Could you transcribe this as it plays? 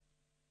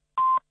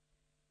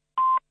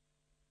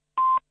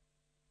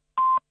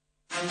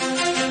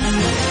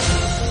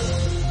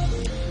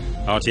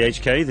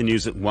RTHK, the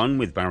news at 1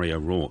 with Barry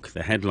O'Rourke.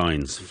 The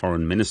headlines: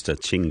 Foreign Minister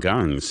Qin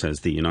Gang says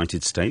the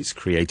United States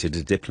created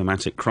a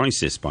diplomatic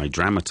crisis by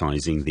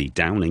dramatising the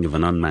downing of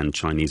an unmanned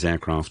Chinese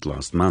aircraft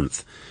last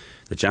month.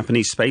 The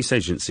Japanese Space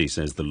Agency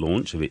says the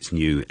launch of its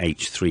new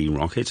H3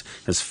 rocket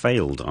has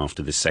failed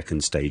after the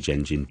second stage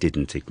engine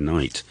didn't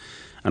ignite.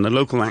 And a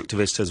local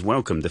activist has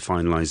welcomed the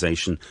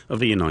finalisation of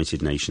the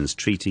United Nations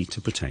Treaty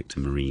to protect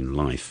marine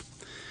life.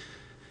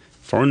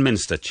 Foreign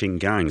Minister Qin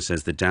Gang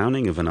says the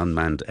downing of an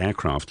unmanned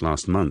aircraft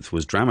last month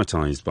was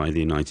dramatised by the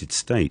United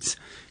States,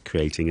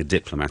 creating a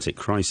diplomatic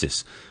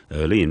crisis.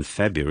 Early in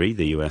February,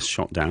 the US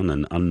shot down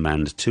an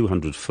unmanned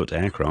 200-foot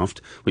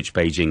aircraft, which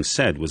Beijing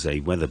said was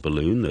a weather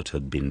balloon that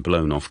had been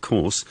blown off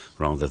course,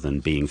 rather than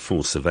being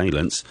for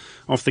surveillance,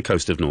 off the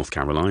coast of North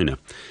Carolina.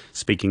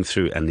 Speaking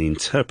through an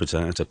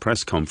interpreter at a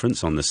press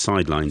conference on the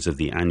sidelines of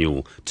the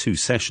annual Two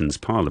Sessions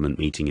Parliament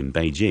meeting in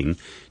Beijing,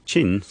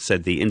 Qin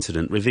said the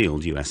incident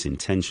revealed US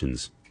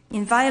intentions.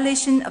 In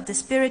violation of the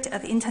spirit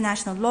of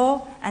international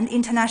law and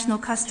international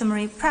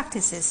customary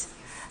practices,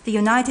 the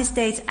United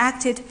States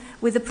acted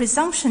with the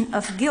presumption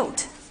of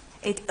guilt.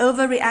 It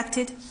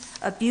overreacted,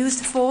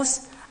 abused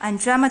force, and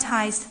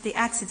dramatized the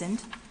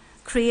accident,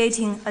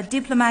 creating a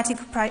diplomatic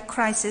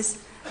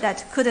crisis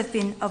that could have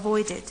been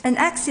avoided. An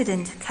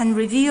accident can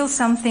reveal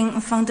something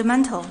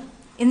fundamental.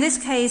 In this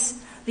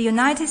case, the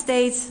United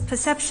States'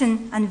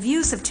 perception and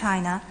views of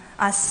China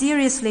are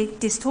seriously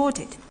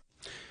distorted.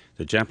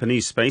 The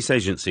Japanese Space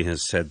Agency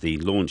has said the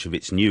launch of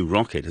its new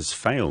rocket has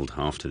failed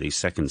after the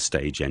second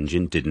stage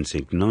engine didn't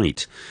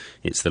ignite.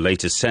 It's the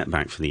latest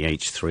setback for the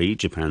H3,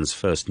 Japan's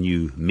first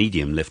new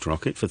medium-lift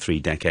rocket for 3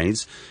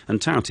 decades, and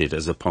touted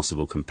as a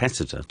possible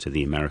competitor to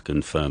the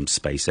American firm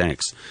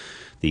SpaceX.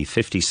 The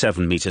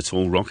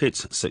 57-metre-tall rocket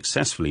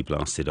successfully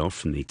blasted off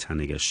from the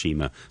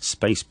Tanegashima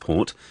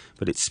spaceport,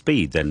 but its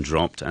speed then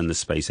dropped and the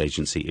space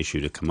agency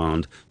issued a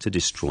command to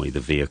destroy the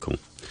vehicle.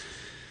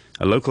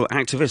 A local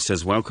activist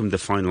has welcomed the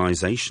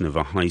finalisation of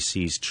a high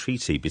seas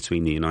treaty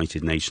between the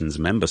United Nations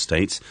member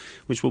states,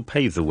 which will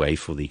pave the way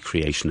for the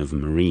creation of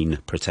marine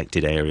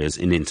protected areas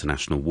in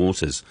international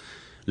waters.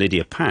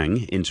 Lydia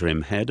Pang,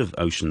 interim head of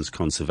oceans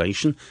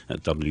conservation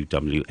at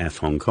WWF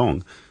Hong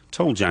Kong,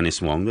 told Janice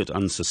Wong that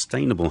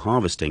unsustainable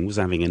harvesting was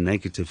having a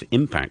negative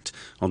impact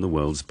on the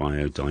world's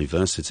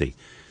biodiversity.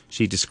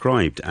 She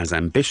described as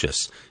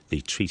ambitious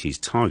the treaty's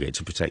target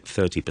to protect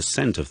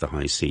 30% of the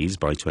high seas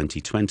by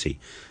 2020.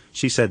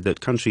 She said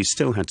that countries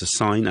still had to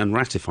sign and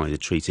ratify the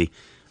treaty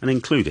and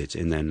include it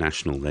in their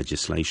national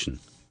legislation.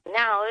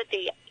 Now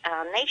the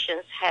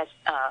nations has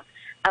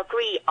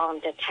agreed on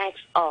the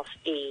text of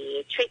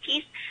the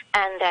treaties,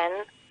 and then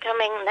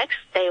coming next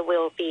they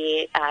will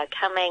be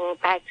coming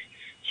back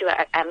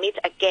to meet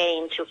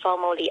again to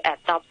formally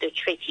adopt the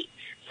treaty.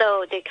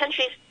 So the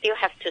countries still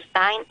have to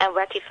sign and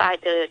ratify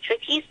the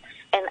treaties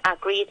and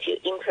agree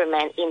to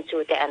implement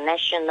into their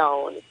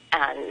national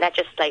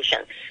legislation.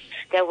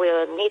 There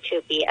will need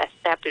to be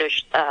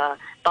established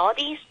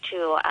bodies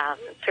to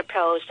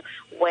propose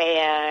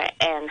where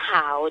and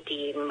how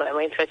the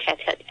marine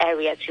protected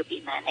area to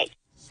be managed.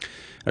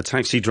 A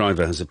taxi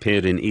driver has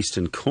appeared in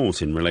Eastern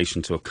Court in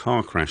relation to a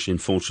car crash in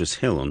Fortress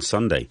Hill on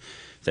Sunday.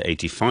 The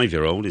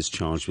 85-year-old is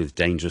charged with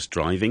dangerous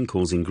driving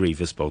causing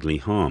grievous bodily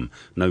harm.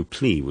 No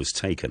plea was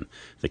taken.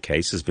 The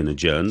case has been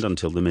adjourned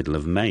until the middle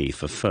of May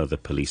for further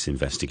police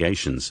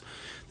investigations.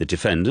 The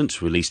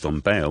defendant, released on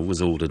bail,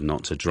 was ordered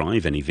not to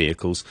drive any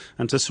vehicles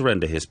and to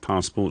surrender his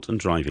passport and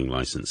driving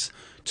licence.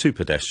 2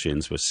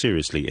 pedestrians were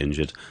seriously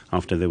injured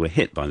after they were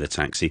hit by the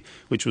taxi,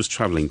 which was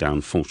travelling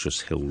down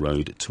Fortress Hill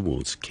Road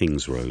towards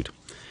Kings Road.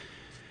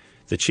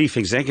 The chief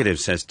executive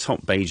says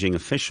top Beijing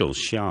official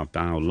Xia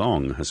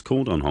Baolong has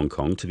called on Hong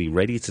Kong to be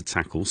ready to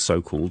tackle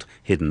so-called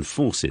hidden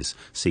forces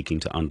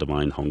seeking to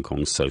undermine Hong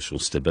Kong's social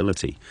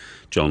stability.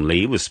 John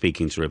Lee was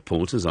speaking to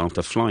reporters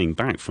after flying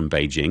back from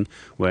Beijing,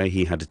 where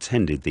he had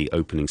attended the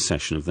opening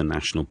session of the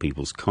National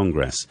People's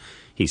Congress.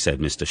 He said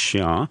Mr.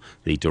 Xia,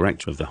 the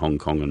director of the Hong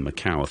Kong and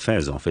Macau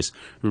Affairs Office,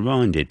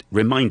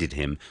 reminded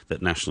him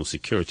that national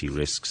security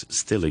risks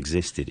still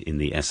existed in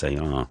the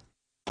SAR.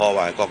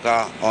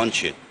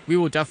 We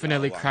will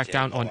definitely crack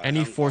down on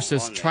any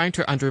forces trying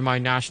to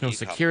undermine national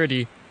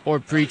security or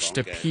breach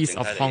the peace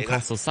of Hong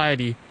Kong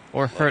society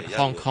or hurt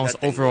Hong Kong's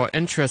overall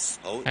interests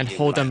and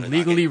hold them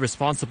legally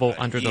responsible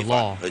under the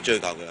law.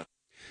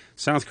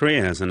 South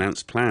Korea has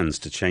announced plans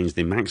to change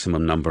the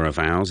maximum number of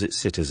hours its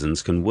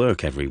citizens can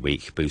work every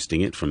week,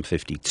 boosting it from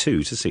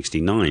 52 to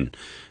 69.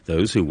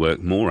 Those who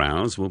work more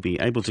hours will be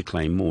able to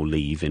claim more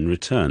leave in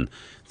return.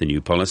 The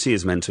new policy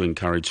is meant to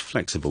encourage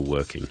flexible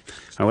working.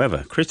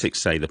 However,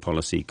 critics say the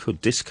policy could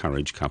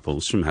discourage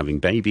couples from having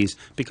babies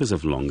because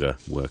of longer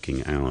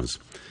working hours.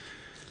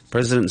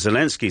 President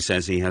Zelensky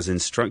says he has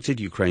instructed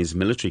Ukraine's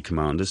military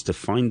commanders to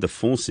find the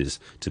forces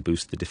to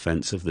boost the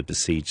defence of the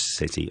besieged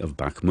city of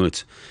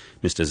Bakhmut.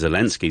 Mr.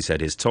 Zelensky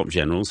said his top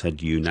generals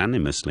had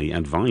unanimously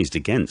advised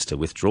against a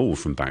withdrawal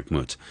from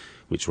Bakhmut,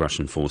 which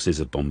Russian forces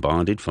have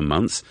bombarded for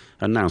months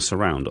and now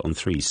surround on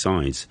 3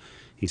 sides.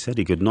 He said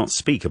he could not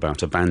speak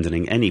about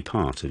abandoning any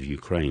part of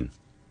Ukraine.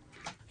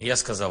 Я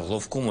сказав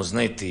Головкому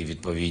знайти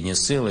відповідні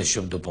сили,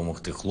 щоб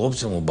допомогти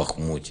хлопцям у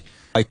Бахмуті.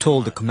 I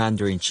told the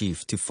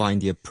commander-in-chief to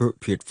find the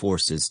appropriate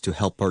forces to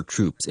help our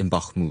troops in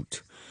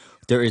Bakhmut.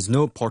 There is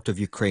no part of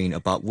Ukraine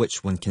about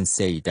which one can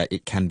say that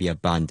it can be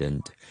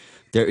abandoned.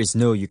 There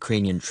is no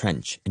Ukrainian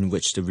trench in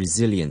which the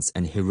resilience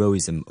and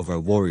heroism of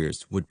our warriors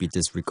would be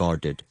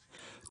disregarded.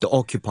 The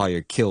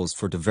occupier kills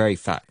for the very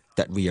fact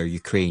that we are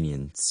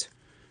Ukrainians.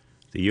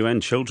 The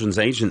UN Children's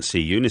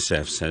Agency,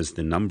 UNICEF, says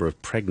the number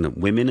of pregnant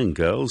women and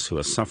girls who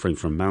are suffering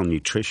from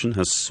malnutrition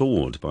has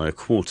soared by a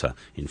quarter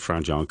in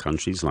fragile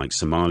countries like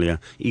Somalia,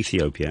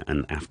 Ethiopia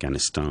and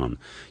Afghanistan.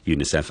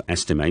 UNICEF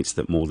estimates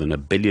that more than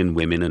 1 billion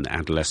women and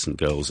adolescent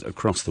girls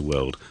across the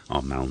world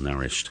are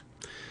malnourished.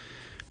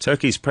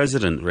 Turkey's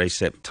President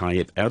Recep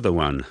Tayyip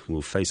Erdogan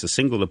will face a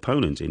single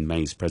opponent in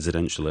May's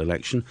presidential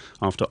election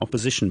after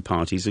opposition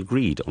parties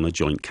agreed on a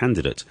joint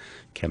candidate.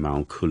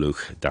 Kemal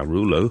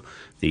Kılıçdaroğlu,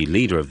 the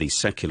leader of the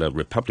secular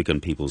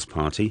Republican People's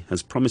Party,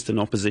 has promised an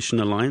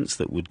opposition alliance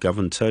that would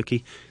govern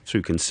Turkey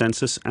through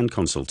consensus and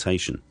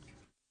consultation.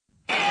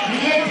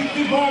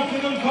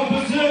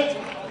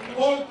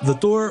 The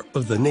door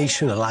of the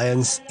Nation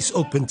Alliance is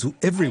open to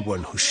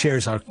everyone who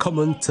shares our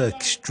common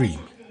Turkish dream.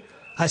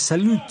 I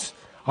salute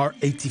our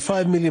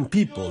 85 million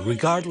people,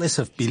 regardless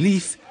of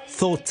belief,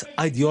 thought,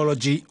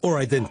 ideology or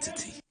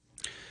identity.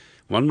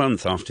 1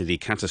 month after the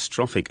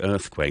catastrophic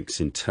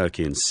earthquakes in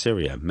Turkey and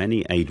Syria,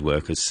 many aid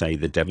workers say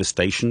the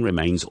devastation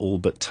remains all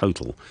but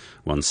total.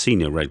 One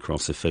senior Red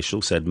Cross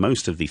official said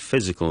most of the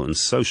physical and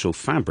social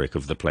fabric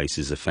of the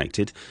places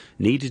affected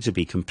needed to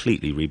be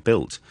completely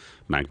rebuilt.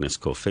 Magnus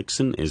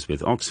Korfiksen is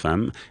with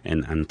Oxfam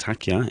in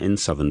Antakya in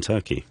southern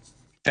Turkey.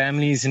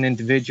 Families and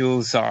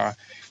individuals are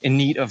in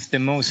need of the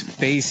most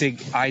basic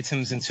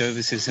items and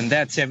services, and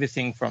that's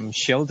everything from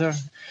shelter,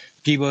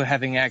 people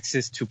having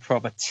access to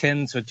proper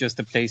tents or just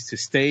a place to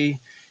stay,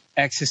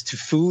 access to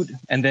food,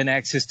 and then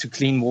access to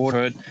clean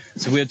water.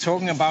 So we're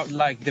talking about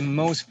like the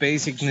most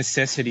basic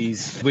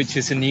necessities, which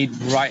is a need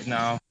right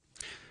now.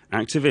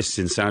 Activists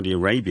in Saudi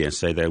Arabia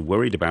say they're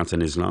worried about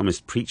an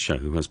Islamist preacher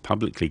who has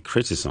publicly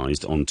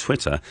criticised on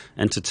Twitter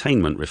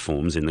entertainment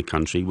reforms in the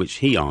country which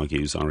he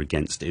argues are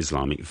against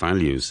Islamic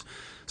values.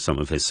 Some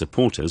of his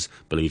supporters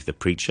believe the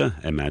preacher,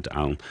 Ahmed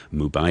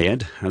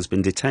al-Mubayed, has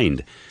been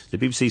detained. The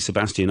BBC's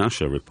Sebastian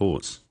Usher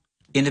reports.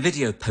 In a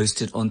video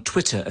posted on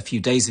Twitter a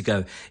few days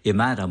ago,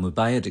 Ahmed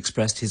al-Mubayed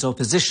expressed his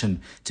opposition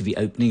to the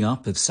opening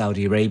up of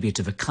Saudi Arabia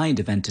to the kind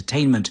of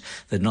entertainment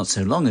that not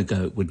so long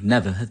ago would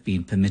never have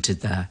been permitted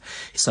there.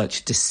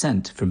 Such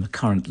dissent from the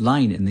current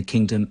line in the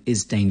kingdom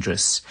is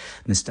dangerous.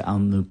 Mr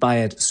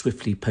al-Mubayed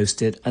swiftly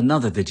posted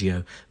another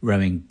video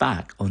rowing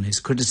back on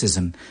his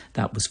criticism.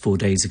 That was 4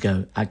 days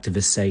ago.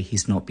 Activists say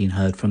he's not been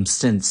heard from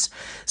since.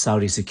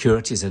 Saudi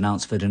securities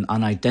announced that an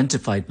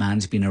unidentified man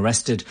has been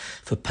arrested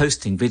for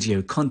posting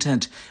video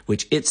content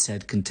which it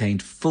said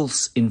contained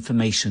false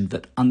information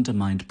that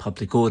undermined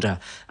public order.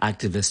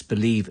 Activists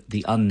believe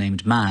the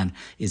unnamed man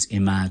is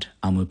Ahmed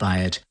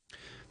al-Mubayed.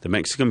 The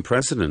Mexican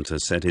president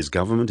has said his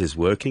government is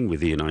working with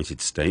the United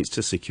States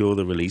to secure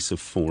the release of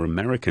 4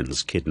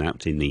 Americans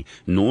kidnapped in the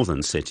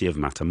northern city of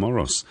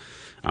Matamoros.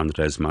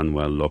 Andrés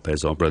Manuel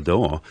López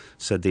Obrador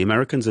said the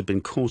Americans had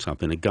been caught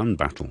up in a gun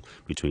battle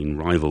between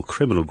rival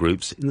criminal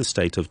groups in the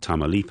state of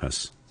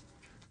Tamaulipas.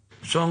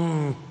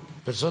 Son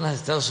personas de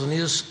Estados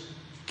Unidos.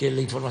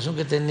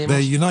 They're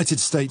United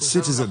States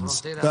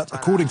citizens that,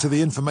 according to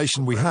the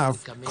information we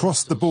have,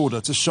 crossed the border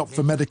to shop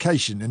for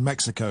medication in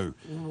Mexico.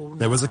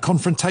 There was a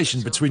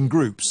confrontation between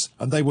groups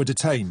and they were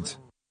detained.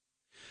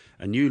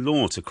 A new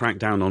law to crack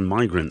down on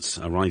migrants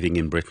arriving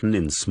in Britain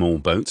in small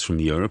boats from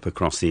Europe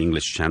across the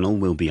English Channel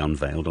will be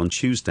unveiled on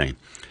Tuesday,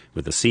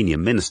 with a senior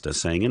minister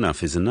saying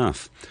enough is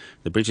enough.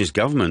 The British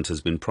government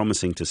has been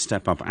promising to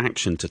step up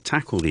action to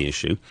tackle the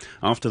issue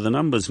after the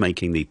numbers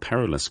making the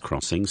perilous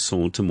crossing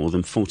soared to more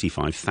than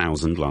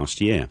 45,000 last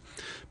year.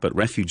 But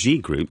refugee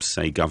groups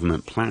say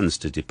government plans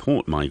to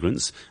deport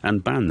migrants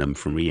and ban them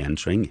from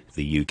re-entering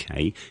the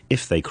UK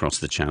if they cross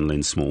the channel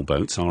in small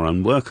boats are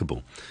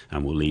unworkable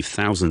and will leave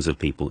thousands of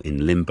people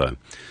in limbo.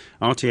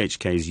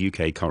 RTHK's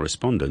UK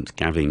correspondent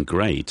Gavin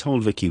Gray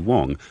told Vicky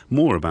Wong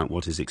more about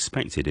what is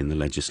expected in the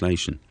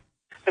legislation.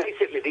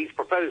 Basically, these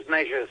proposed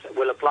measures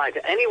will apply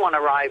to anyone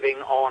arriving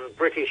on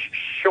British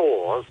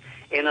shores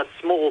in a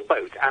small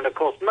boat. And, of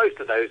course, most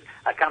of those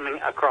are coming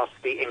across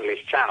the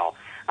English Channel.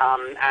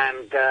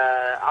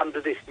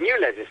 Under this new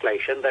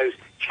legislation, those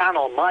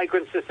channel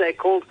migrants, as they're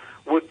called,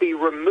 would be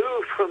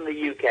removed from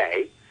the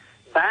UK,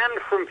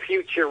 banned from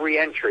future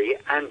re-entry,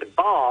 and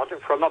barred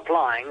from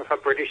applying for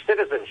British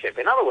citizenship.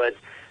 In other words,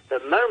 the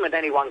moment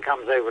anyone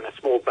comes over in a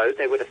small boat,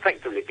 they would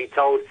effectively be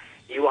told,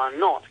 you are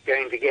not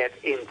going to get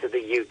into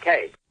the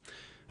UK.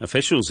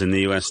 Officials in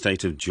the US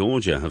state of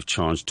Georgia have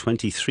charged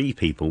 23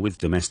 people with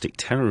domestic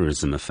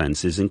terrorism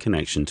offences in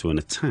connection to an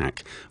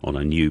attack on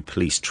a new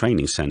police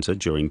training centre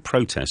during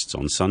protests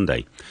on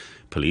Sunday.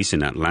 Police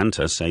in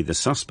Atlanta say the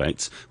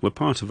suspects were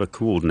part of a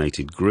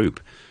coordinated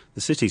group.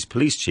 The city's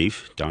police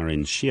chief,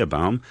 Darin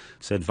Schierbaum,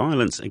 said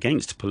violence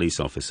against police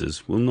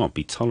officers will not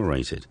be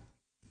tolerated.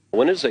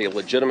 When it's a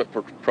legitimate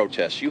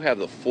protest, you have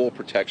the full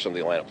protection of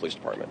the Atlanta Police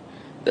Department.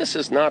 This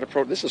is not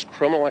this is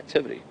criminal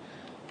activity.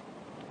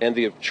 And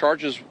the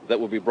charges that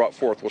will be brought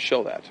forth will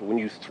show that. When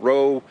you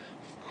throw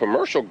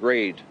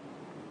commercial-grade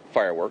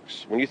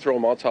fireworks, when you throw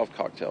Molotov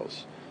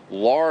cocktails,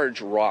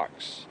 large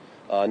rocks,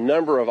 a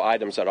number of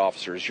items at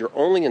officers, your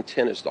only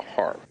intent is to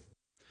harm.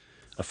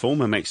 A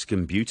former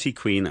Mexican beauty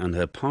queen and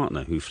her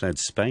partner who fled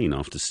Spain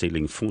after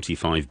stealing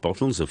 45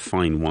 bottles of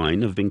fine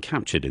wine have been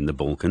captured in the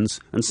Balkans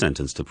and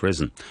sentenced to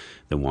prison.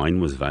 The wine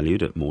was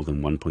valued at more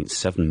than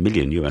 $1.7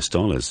 million.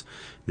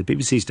 The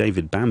BBC's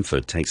David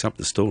Bamford takes up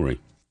the story.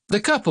 The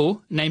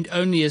couple, named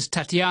only as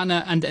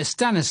Tatiana and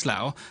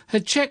Estanislao,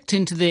 had checked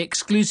into the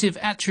exclusive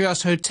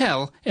Atrios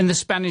Hotel in the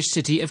Spanish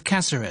city of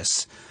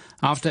Cáceres.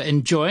 After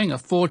enjoying a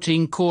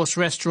 14-course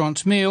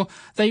restaurant meal,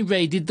 they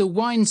raided the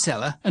wine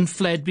cellar and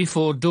fled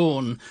before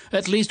dawn.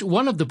 At least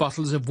one of the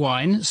bottles of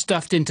wine,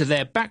 stuffed into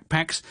their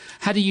backpacks,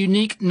 had a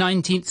unique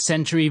 19th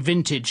century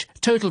vintage,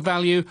 total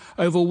value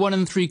over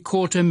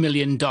 $1.75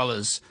 million.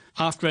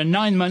 After a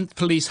 9-month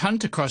police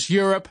hunt across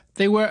Europe,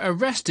 they were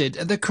arrested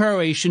at the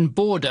Croatian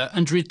border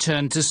and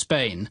returned to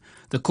Spain.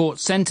 The court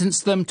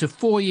sentenced them to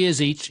 4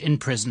 years each in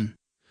prison.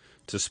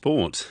 To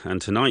sport, and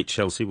tonight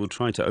Chelsea will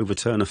try to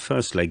overturn a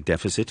first-leg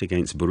deficit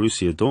against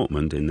Borussia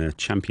Dortmund in their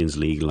Champions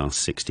League last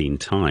 16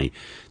 tie.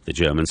 The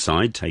German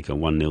side take a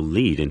 1-0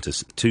 lead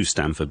to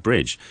Stamford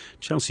Bridge.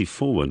 Chelsea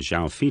forward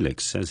João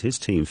Felix says his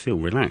team feel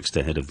relaxed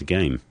ahead of the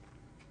game.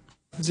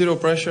 Zero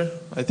pressure.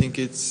 I think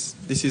this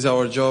is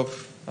our job.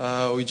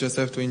 We just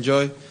have to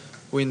enjoy,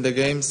 win the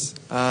games,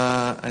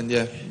 our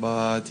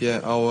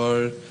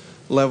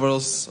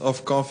levels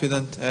of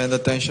confidence and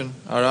attention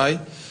are high.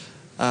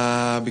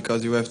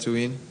 Because you have to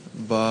win,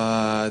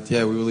 but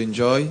we will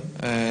enjoy,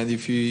 and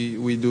if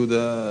we do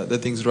the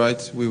things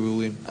right, we will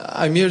win.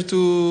 I'm here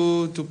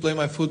to play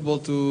my football,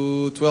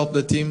 to help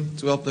the team,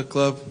 to help the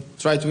club,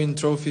 try to win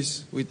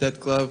trophies with that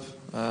club.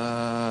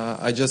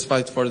 I just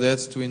fight for that,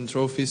 to win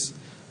trophies,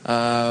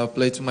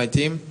 play to my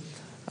team,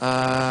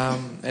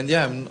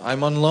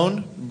 I'm on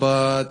loan,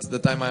 but the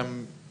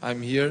time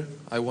I'm here,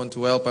 I want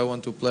to help, I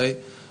want to play,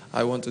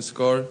 I want to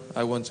score,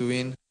 I want to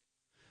win.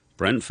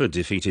 Brentford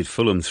defeated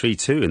Fulham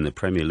 3-2 in the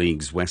Premier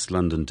League's West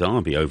London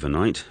derby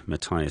overnight.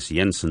 Matthias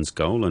Jensen's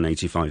goal in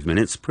 85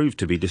 minutes proved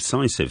to be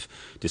decisive,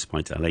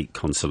 despite a late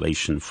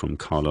consolation from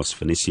Carlos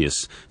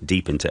Vinicius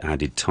deep into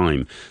added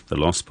time. The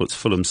loss puts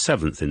Fulham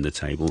 7th in the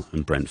table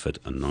and Brentford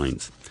at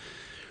 9th.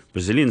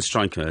 Brazilian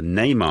striker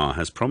Neymar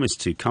has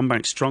promised to come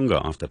back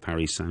stronger after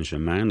Paris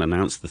Saint-Germain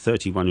announced the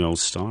 31-year-old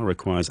star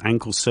requires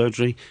ankle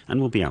surgery and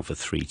will be out for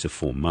 3 to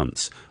 4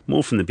 months.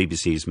 More from the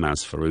BBC's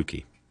Maz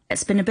Farouki.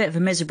 It's been a bit of a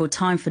miserable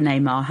time for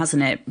Neymar,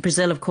 hasn't it?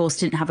 Brazil, of course,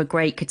 didn't have a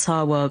great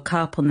Qatar World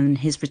Cup, and then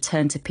his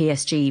return to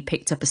PSG he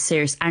picked up a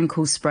serious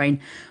ankle sprain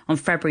on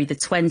February the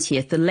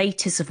 20th, the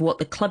latest of what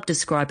the club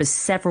described as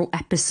several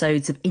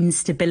episodes of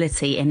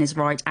instability in his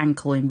right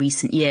ankle in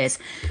recent years.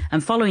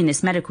 And following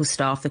this, medical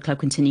staff, the club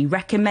continued,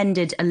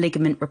 recommended a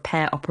ligament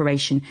repair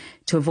operation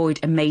to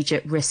avoid a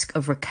major risk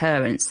of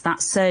recurrence.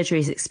 That surgery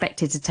is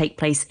expected to take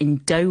place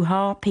in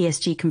Doha.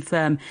 PSG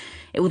confirmed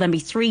it will then be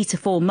 3 to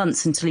 4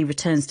 months until he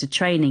returns to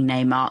training.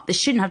 Neymar. This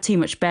shouldn't have too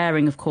much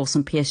bearing, of course,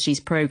 on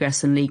PSG's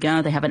progress in Ligue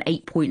 1. They have an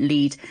 8-point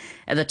lead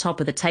at the top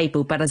of the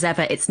table. But as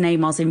ever, it's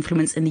Neymar's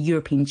influence in the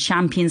European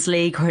Champions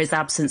League, where his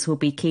absence will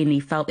be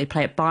keenly felt. They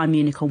play at Bayern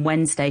Munich on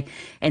Wednesday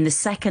in the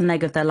second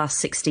leg of their last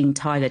 16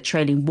 tie. They're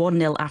trailing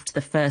 1-0 after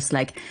the first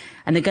leg.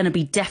 And they're going to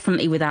be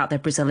definitely without their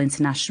Brazil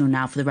international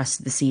now for the rest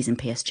of the season,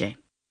 PSG.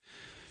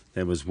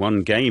 There was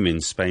one game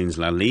in Spain's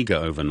La Liga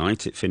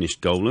overnight. It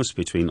finished goalless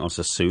between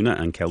Osasuna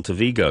and Celta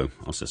Vigo.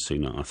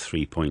 Osasuna are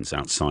 3 points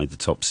outside the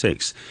top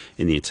 6.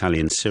 In the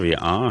Italian Serie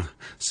A,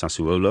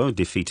 Sassuolo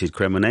defeated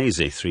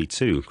Cremonese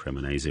 3-2.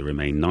 Cremonese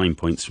remain 9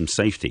 points from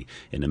safety.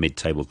 In a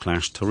mid-table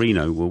clash,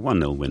 Torino were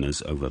 1-0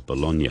 winners over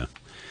Bologna.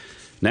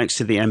 Next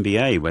to the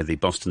NBA, where the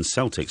Boston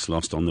Celtics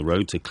lost on the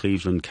road to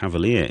Cleveland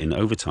Cavalier in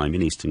overtime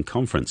in Eastern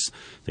Conference.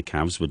 The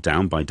Cavs were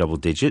down by double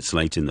digits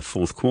late in the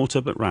fourth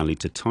quarter, but rallied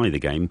to tie the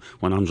game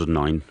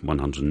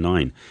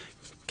 109-109.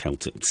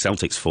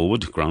 Celtics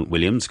forward Grant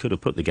Williams could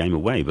have put the game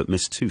away, but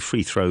missed 2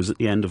 free throws at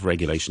the end of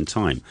regulation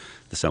time.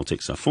 The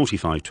Celtics are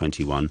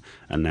 45-21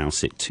 and now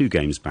sit 2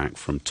 games back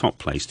from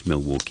top-placed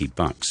Milwaukee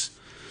Bucks.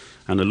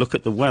 And a look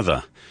at the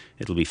weather.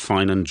 It'll be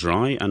fine and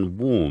dry and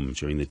warm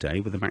during the day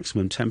with a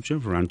maximum temperature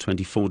of around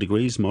 24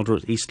 degrees,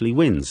 moderate easterly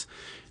winds.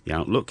 The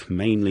outlook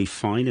mainly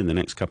fine in the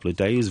next couple of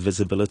days,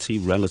 visibility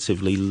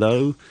relatively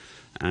low,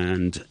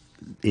 and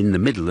in the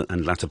middle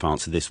and latter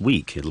parts of this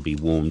week it'll be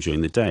warm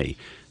during the day.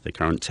 The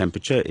current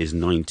temperature is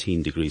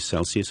 19 degrees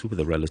Celsius with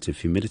a relative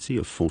humidity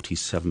of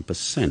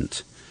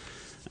 47%.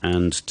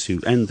 And to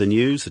end the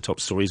news, the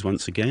top stories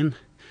once again.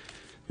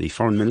 The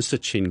Foreign Minister,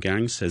 Qin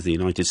Gang, says the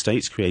United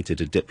States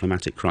created a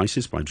diplomatic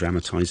crisis by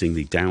dramatising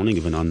the downing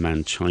of an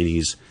unmanned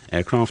Chinese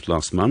aircraft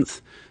last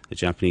month. The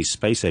Japanese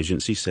Space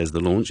Agency says the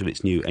launch of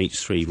its new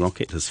H-3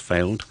 rocket has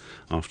failed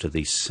after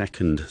the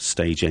second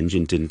stage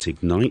engine didn't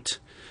ignite.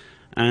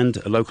 And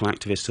a local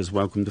activist has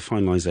welcomed the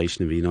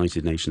finalisation of the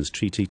United Nations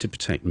Treaty to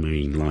protect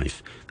marine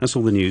life. That's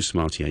all the news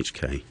from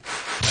RTHK.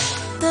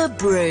 The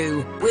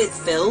Brew with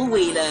Phil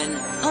Whelan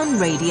on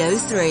Radio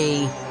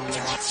 3.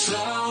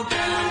 Slow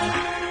down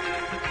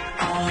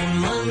on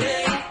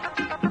Monday,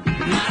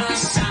 not a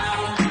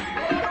sound.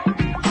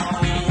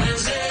 On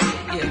Wednesday,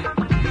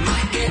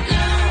 might get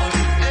loud.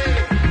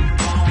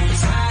 On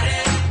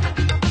Friday,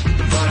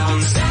 but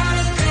on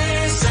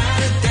Saturday,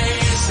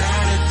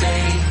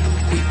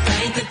 we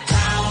paint the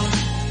town.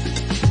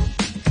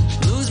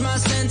 Lose my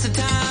sense of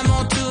time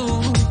or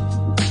two.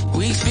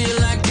 Weeks feel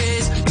like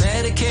days,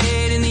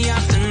 Medicaid in the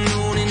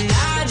afternoon, and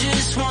I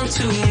just want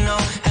to know,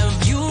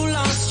 have you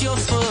lost your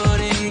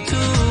footing too?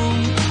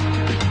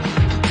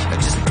 I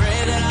just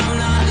pray that I'm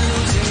not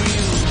losing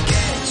you.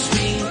 Catch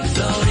me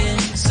floating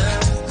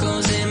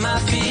circles in my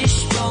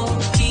fishbowl,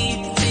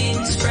 keep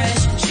things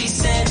fresh. She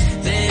said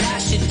that I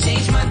should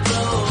change my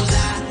clothes. I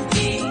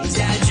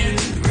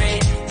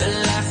exaggerate the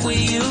life we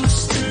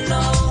used to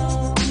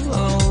know.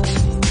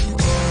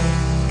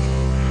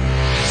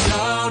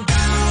 Slow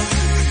down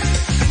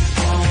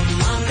on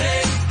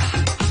Monday,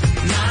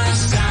 not a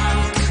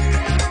sound.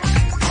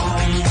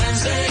 On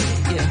Wednesday,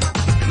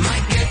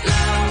 might get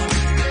loud.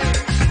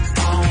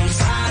 On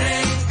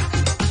Friday,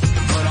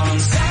 but on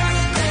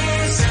Saturday,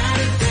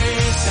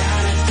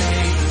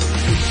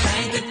 we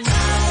paint the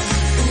town.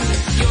 Ooh,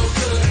 you're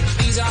good.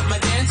 These are my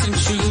dancing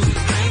shoes.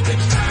 Paint the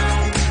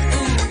town.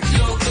 Ooh,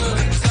 you're good.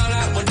 Thought I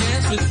would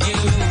dance with you.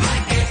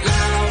 Might get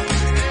loud.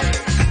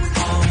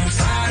 On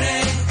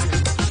Friday,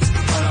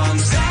 but on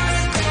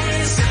Saturday,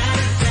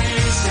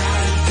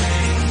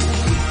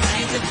 we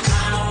paint the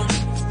town.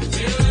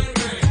 Feeling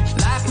great.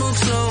 Life moves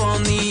slow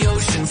on the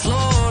ocean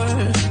floor.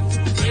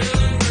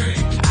 Feeling great.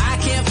 I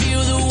can't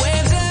feel the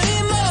waves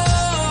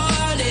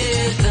anymore.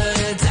 Did the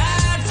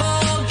tide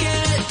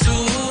forget to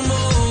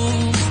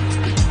move?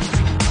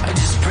 I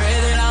just pray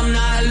that I'm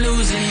not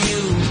losing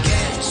you.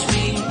 Catch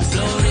me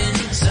floating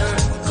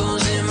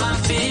circles in my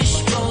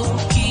fishbowl,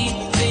 keep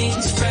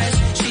things fresh.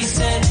 She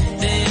said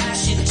that I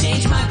should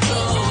change my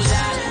clothes. I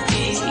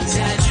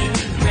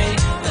exaggerate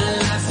the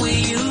life we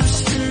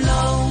used to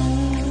know.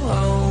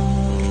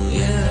 Oh,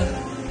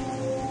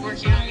 yeah.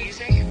 Working on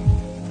music?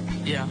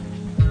 Yeah.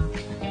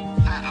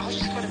 I'll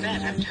just go to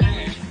bed. I'm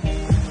tired.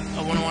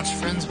 I want to watch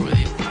Friends with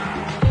you.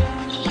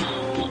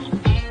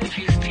 If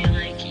you feel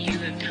like you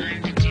have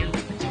time to do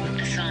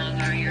a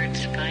song or you're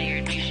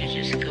inspired, you should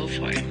just go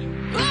for it.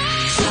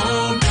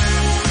 Slow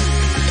down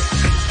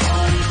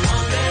on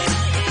Monday,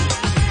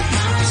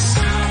 not a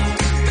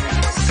sound.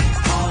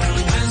 On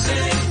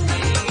Wednesday,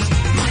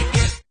 might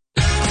get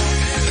loud.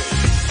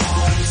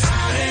 On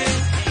Friday,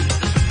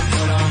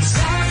 but on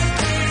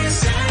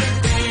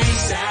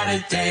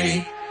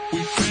Saturday, we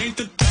paint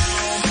the town.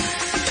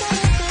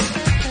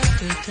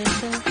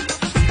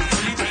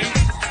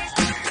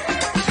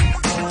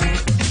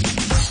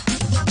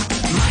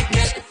 Might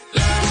get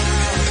loud.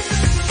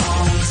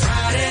 On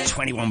Friday,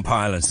 21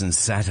 Pilots and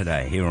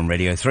Saturday here on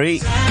Radio 3.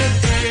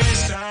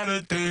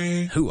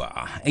 Saturday.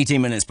 Hooah.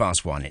 18 minutes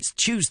past 1. It's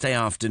Tuesday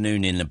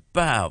afternoon. In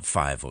about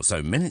 5 or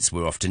so minutes,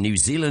 we're off to New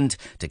Zealand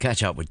to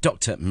catch up with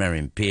Dr.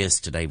 Miriam Pearce.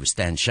 Today with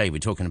Stan Shea, we're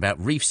talking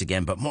about reefs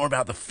again, but more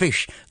about the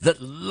fish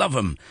that love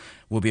them.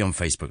 We'll be on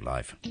Facebook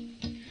Live.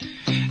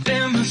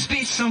 There must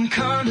be some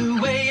kind of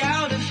way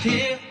out of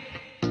here.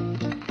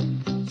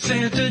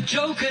 Said the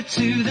Joker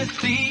to the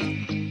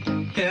thief.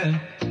 Yeah.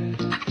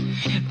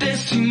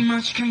 There's too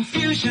much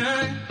confusion.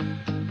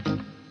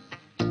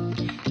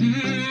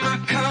 I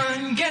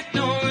can't get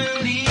no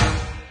relief.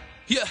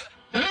 Yeah.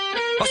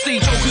 I see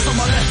jokers on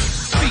my left,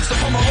 speaks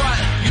up on my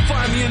right. You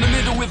find me in the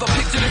middle with a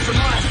picked a different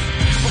life.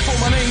 Before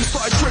my name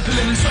started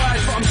dribbling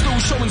inside, but I'm still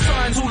showing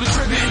signs, all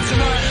attributed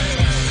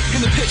tonight. In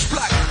the pitch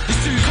black,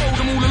 it's too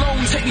cold, I'm all alone.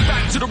 Take me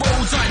back to the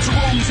roads like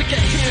Jerome to get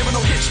here and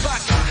I'll hitch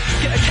back.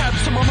 Get a cab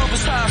to my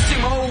mother's house, see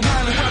my old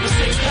man and grab a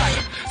six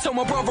pack. Tell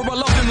my brother I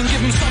love him and give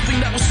him something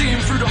that will see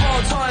him through the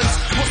hard times.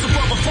 What's the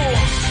brother for?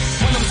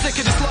 When I'm sick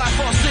of this life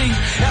I see,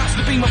 it has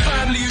to be my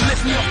family who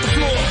lift me off the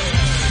floor.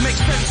 Make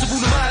sense of all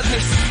the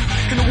madness,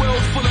 in a world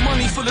full of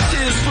money, full of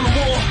tears, full of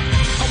war.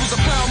 I was a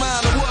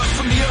ploughman, I worked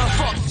from the earth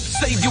up.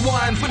 Save your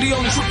wine for the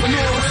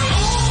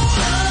entrepreneurs.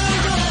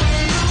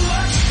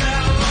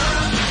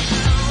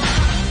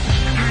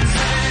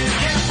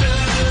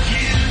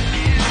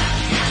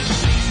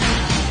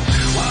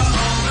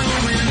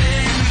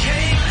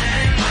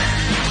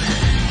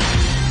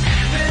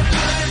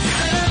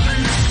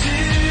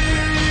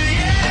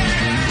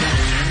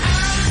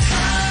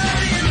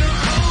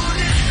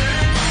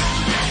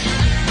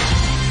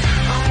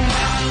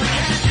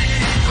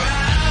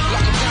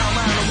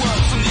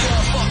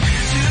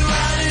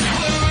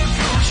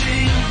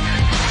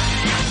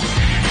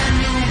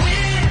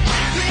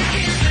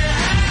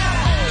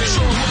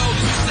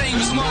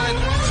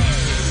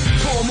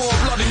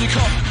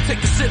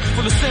 Take a sip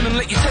full of sin and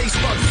let your taste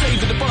buds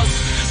savor the buzz.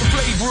 The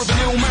flavour of an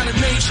ill-mannered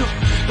nature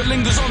that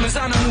lingers on as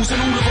animals in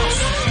all of us.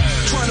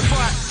 Trying to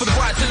fight for the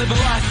right to live a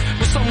life,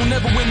 but some will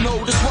never win though,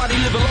 that's why they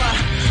live a lie.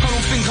 I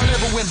don't think I'll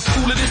ever win,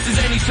 all of this is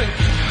anything.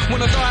 When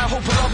I die I hope I love